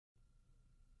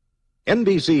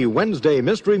NBC Wednesday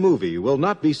Mystery Movie will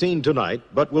not be seen tonight,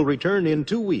 but will return in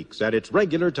 2 weeks at its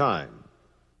regular time.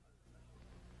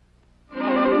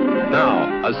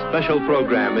 Now, a special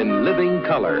program in living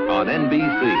color on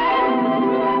NBC.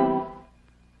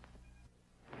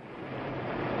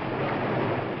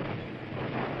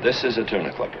 This is a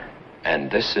tuna clipper,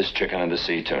 and this is chicken of the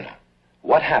sea tuna.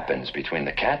 What happens between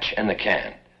the catch and the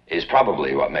can is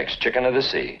probably what makes chicken of the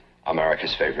sea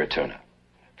America's favorite tuna.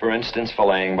 For instance,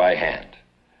 filleting by hand.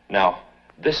 Now,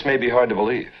 this may be hard to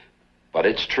believe, but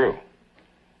it's true.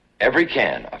 Every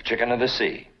can of chicken of the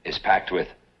sea is packed with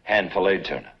hand-filleted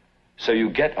tuna, so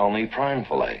you get only prime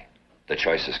fillet, the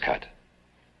choicest cut.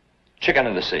 Chicken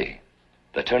of the sea,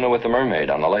 the tuna with the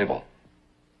mermaid on the label.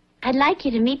 I'd like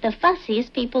you to meet the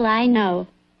fussiest people I know,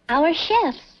 our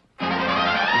chefs.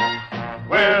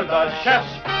 We're the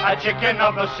chefs at Chicken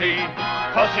of the Sea.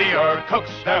 Fussier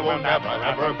cooks there will never,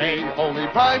 ever be. Only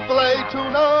prime filet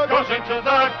tuna Goes into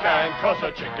the can, 'cause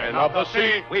a chicken of the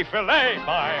sea we fillet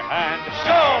by hand.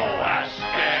 So ask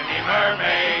any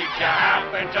mermaid you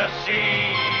happen to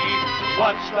see,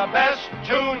 what's the best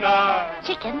tuna?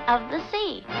 Chicken of the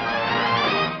sea.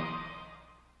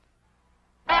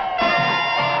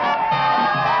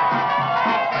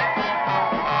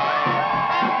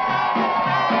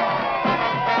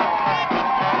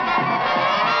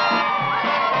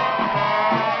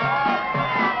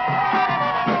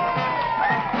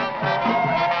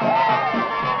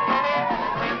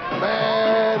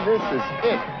 This is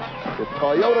it, the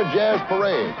Toyota Jazz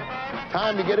Parade.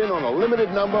 Time to get in on a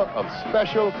limited number of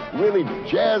special, really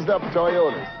jazzed up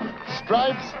Toyotas.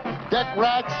 Stripes, deck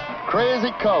racks,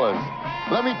 crazy colors.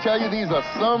 Let me tell you, these are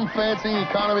some fancy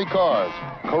economy cars.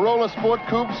 Corolla Sport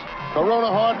Coupes, Corona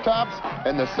Hardtops,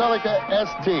 and the Celica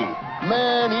ST.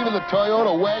 Man, even the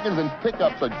Toyota wagons and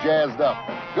pickups are jazzed up.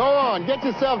 Go on, get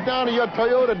yourself down to your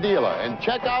Toyota dealer and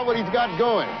check out what he's got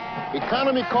going.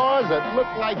 Economy cars that look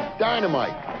like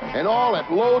dynamite, and all at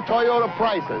low Toyota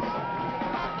prices.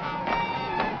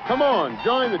 Come on,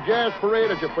 join the Jazz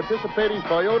Parade at your participating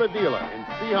Toyota dealer and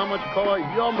see how much car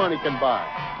your money can buy.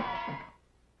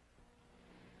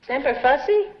 Semper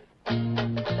Fussy?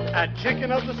 At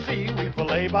Chicken of the Sea we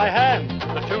fillet by hand.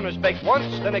 The tuna's baked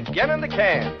once, then again in the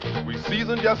can. We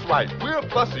season just right. We're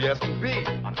fussy as can be.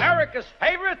 America's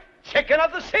favorite Chicken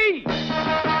of the Sea.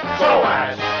 So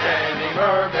ask any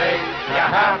mermaid you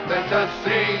happen to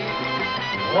see,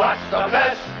 what's the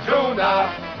best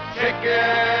tuna?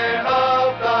 Chicken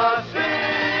of the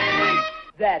sea.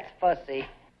 That's Fussy.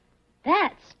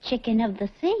 That's Chicken of the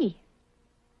Sea.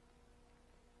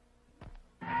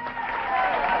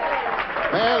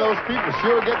 Man, those people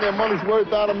sure get their money's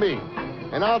worth out of me.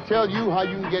 And I'll tell you how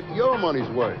you can get your money's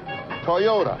worth.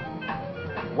 Toyota.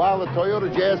 While the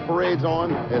Toyota Jazz Parade's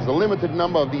on, there's a limited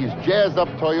number of these jazzed-up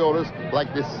Toyotas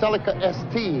like this Celica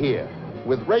ST here,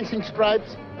 with racing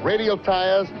stripes, radial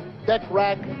tires, deck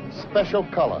rack, special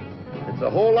color. It's a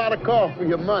whole lot of car for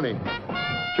your money.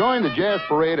 Join the Jazz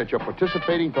Parade at your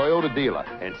participating Toyota dealer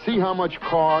and see how much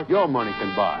car your money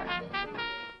can buy.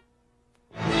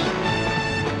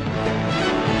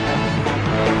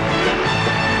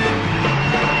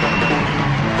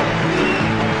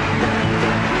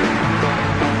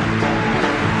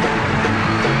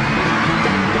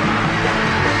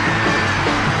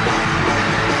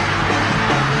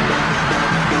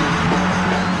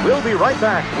 We'll be right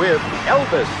back with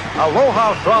Elvis,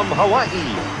 Aloha from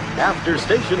Hawaii, after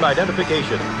station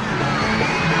identification.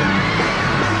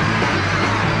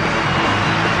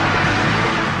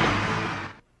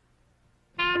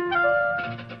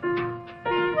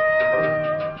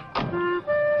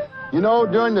 You know,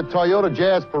 during the Toyota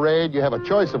Jazz Parade, you have a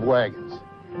choice of wagons,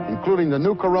 including the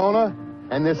new Corona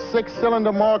and this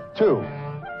 6-cylinder Mark II.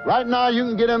 Right now, you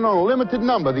can get in on a limited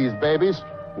number of these babies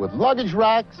with luggage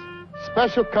racks,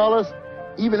 special colors,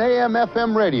 even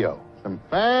AM/FM radio. Some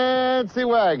fancy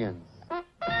wagons.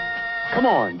 Come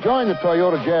on, join the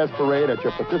Toyota Jazz Parade at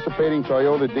your participating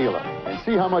Toyota dealer and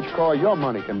see how much car your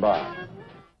money can buy.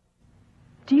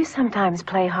 Do you sometimes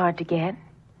play hard to get,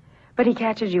 but he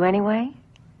catches you anyway?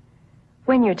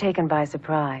 When you're taken by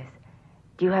surprise,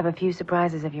 do you have a few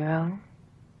surprises of your own?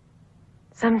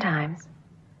 Sometimes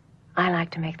I like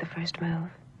to make the first move,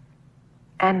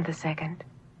 and the second.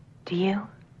 Do you?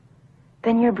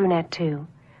 Then you're brunette, too.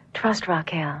 Trust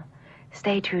Raquel.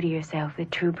 Stay true to yourself with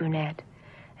True Brunette.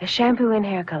 A shampoo and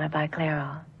hair color by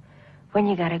Clairol. When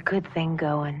you got a good thing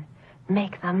going,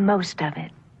 make the most of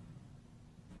it.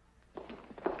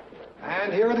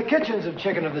 And here are the kitchens of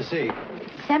Chicken of the Sea.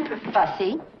 Semper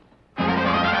Fussy?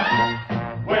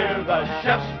 We're the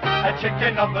chefs at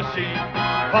Chicken of the Sea.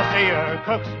 Fussier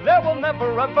cooks there will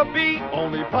never ever be.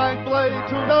 Only pine fillet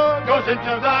tuna Goes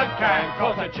into the can,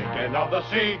 'cause the chicken of the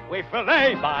sea we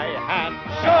fillet by hand.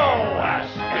 So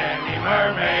ask any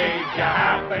mermaid you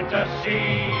happen to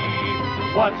see,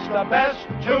 what's the best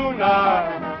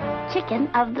tuna? Chicken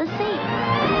of the sea.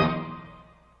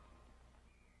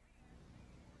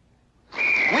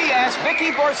 We asked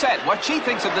Vicky Borset what she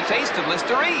thinks of the taste of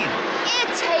Listerine. It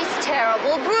tastes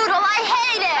terrible, brutal. I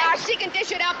hate it. She can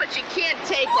dish it out, but she can't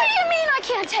take What it. do you mean I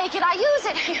can't take it? I use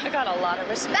it. I got a lot of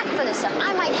respect for this stuff.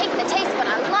 I might hate the taste, but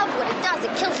I love what it does.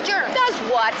 It kills germs. Does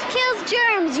what? Kills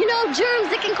germs. You know germs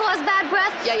that can cause bad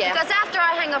breath? Yeah. Because after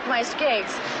I hang up my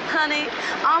skates, honey,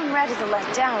 I'm ready to let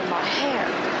down my hair.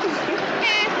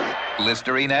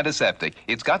 Listerine Antiseptic.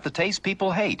 It's got the taste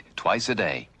people hate twice a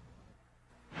day.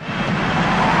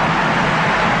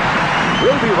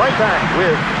 We'll be right back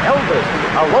with Elvis,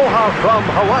 Aloha from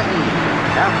Hawaii,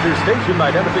 after station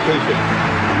identification.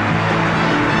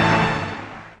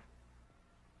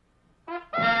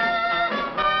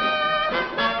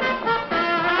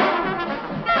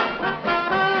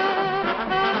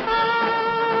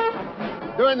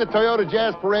 During the Toyota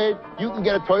Jazz Parade, you can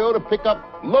get a Toyota pickup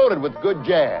loaded with good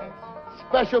jazz.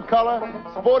 Special color,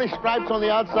 sporty stripes on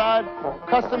the outside,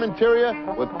 custom interior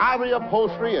with ivory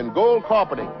upholstery and gold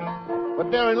carpeting.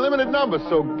 But they're in limited numbers,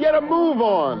 so get a move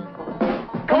on.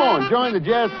 Come on, join the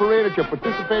Jazz Parade at your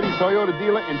participating Toyota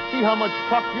dealer and see how much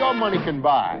truck your money can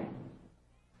buy.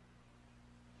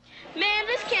 Man,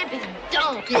 this camp is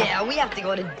dumb. Yeah, we have to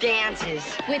go to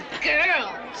dances. With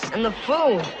girls. And the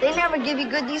food. They never give you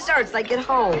good desserts like at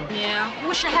home. Yeah.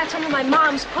 Wish I had some of my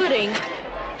mom's pudding.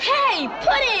 Hey,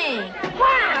 pudding!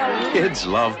 Wow! Kids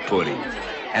love pudding.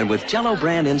 And with Jell-O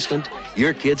brand instant,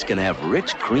 your kids can have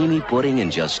rich, creamy pudding in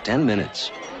just 10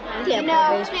 minutes. You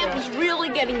know, camp is really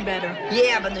getting better.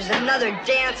 Yeah, but there's another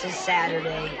dance this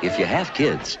Saturday. If you have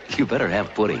kids, you better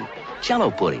have pudding.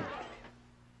 Jell-O pudding.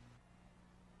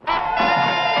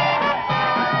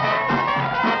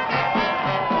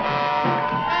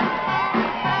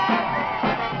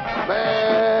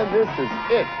 Man, this is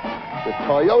it. The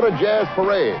Toyota Jazz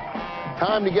Parade.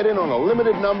 Time to get in on a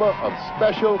limited number of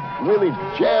special, really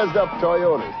jazzed up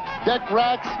Toyotas. Deck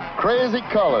racks, crazy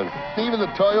colors. Even the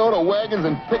Toyota wagons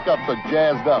and pickups are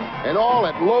jazzed up. And all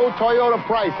at low Toyota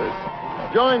prices.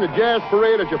 Join the Jazz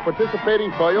Parade at your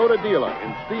participating Toyota dealer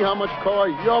and see how much car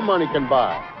your money can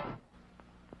buy.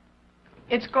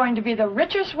 It's going to be the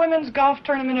richest women's golf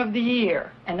tournament of the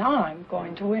year, and I'm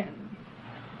going to win.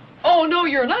 Oh, no,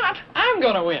 you're not. I'm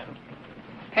going to win.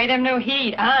 Pay them no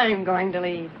heed. I'm going to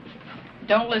lead.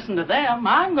 Don't listen to them.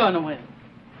 I'm going to win.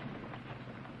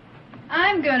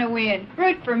 I'm going to win.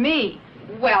 Root for me.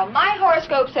 Well, my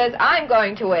horoscope says I'm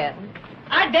going to win.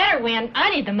 I'd better win. I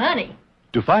need the money.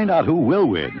 To find out who will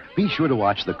win, be sure to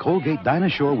watch the Colgate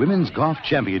Dinosaur Women's Golf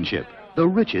Championship, the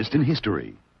richest in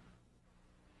history.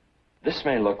 This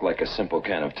may look like a simple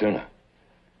can of tuna,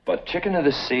 but Chicken of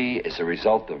the Sea is a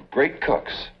result of great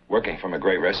cooks working from a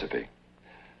great recipe.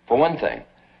 For one thing,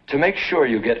 to make sure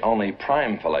you get only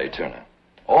prime fillet tuna,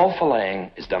 all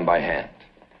filleting is done by hand.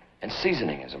 And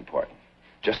seasoning is important,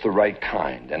 just the right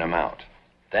kind and amount.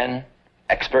 Then,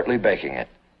 expertly baking it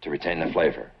to retain the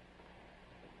flavor.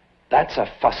 That's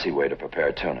a fussy way to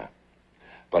prepare tuna,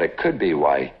 but it could be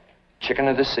why Chicken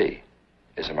of the Sea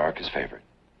is America's favorite.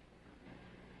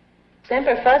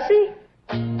 Semper Fussy?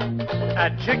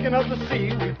 At Chicken of the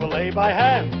Sea, we fillet by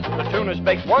hand. The tuna's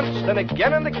baked once, then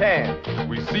again in the can.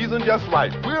 We season just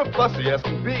right. We're fussy as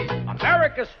can be.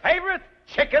 America's favorite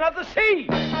Chicken of the Sea.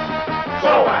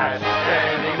 So ask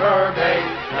any mermaid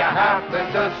you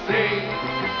happen to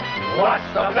see, what's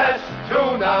the best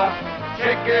tuna?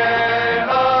 Chicken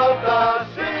of the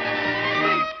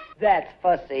Sea. That's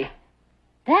fussy.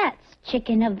 That's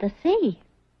Chicken of the Sea.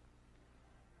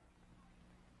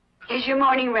 Here's your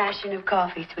morning ration of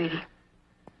coffee, sweetie.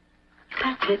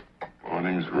 That's it.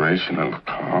 Morning's ration of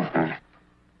coffee.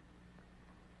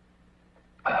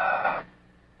 How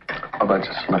about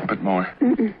you slap it more?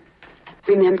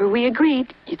 Remember, we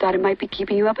agreed. You thought it might be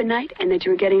keeping you up at night and that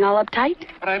you were getting all uptight?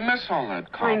 But I miss all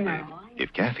that coffee. I know.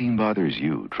 If caffeine bothers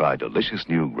you, try delicious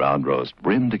new ground roast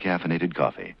brim decaffeinated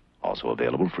coffee. Also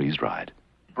available freeze-dried.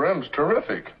 Brim's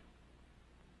terrific.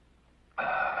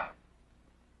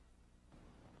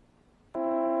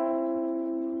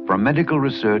 From medical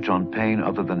research on pain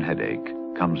other than headache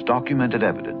comes documented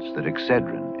evidence that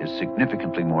Excedrin is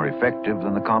significantly more effective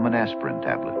than the common aspirin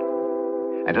tablet.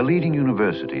 At a leading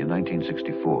university in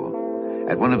 1964,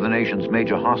 at one of the nation's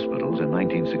major hospitals in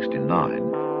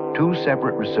 1969, two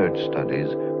separate research studies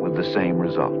with the same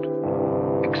result.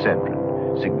 Excedrin,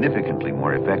 significantly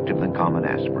more effective than common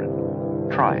aspirin.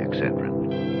 Try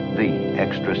Excedrin, the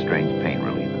extra-strength pain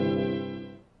reliever.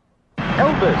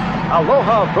 Elvis,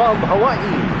 Aloha from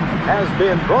Hawaii, has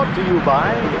been brought to you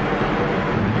by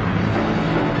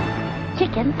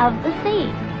Chicken of the Sea,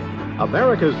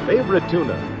 America's favorite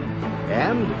tuna,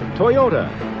 and Toyota,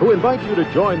 who invite you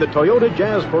to join the Toyota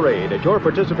Jazz Parade at your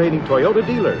participating Toyota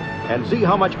dealer and see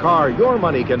how much car your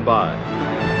money can buy.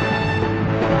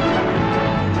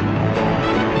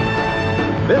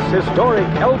 This historic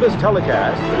Elvis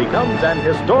telecast becomes an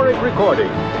historic recording.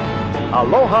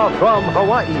 Aloha from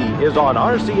Hawaii is on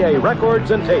RCA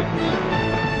Records and Tapes.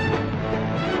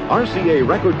 RCA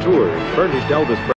Record Tours furnished Elvis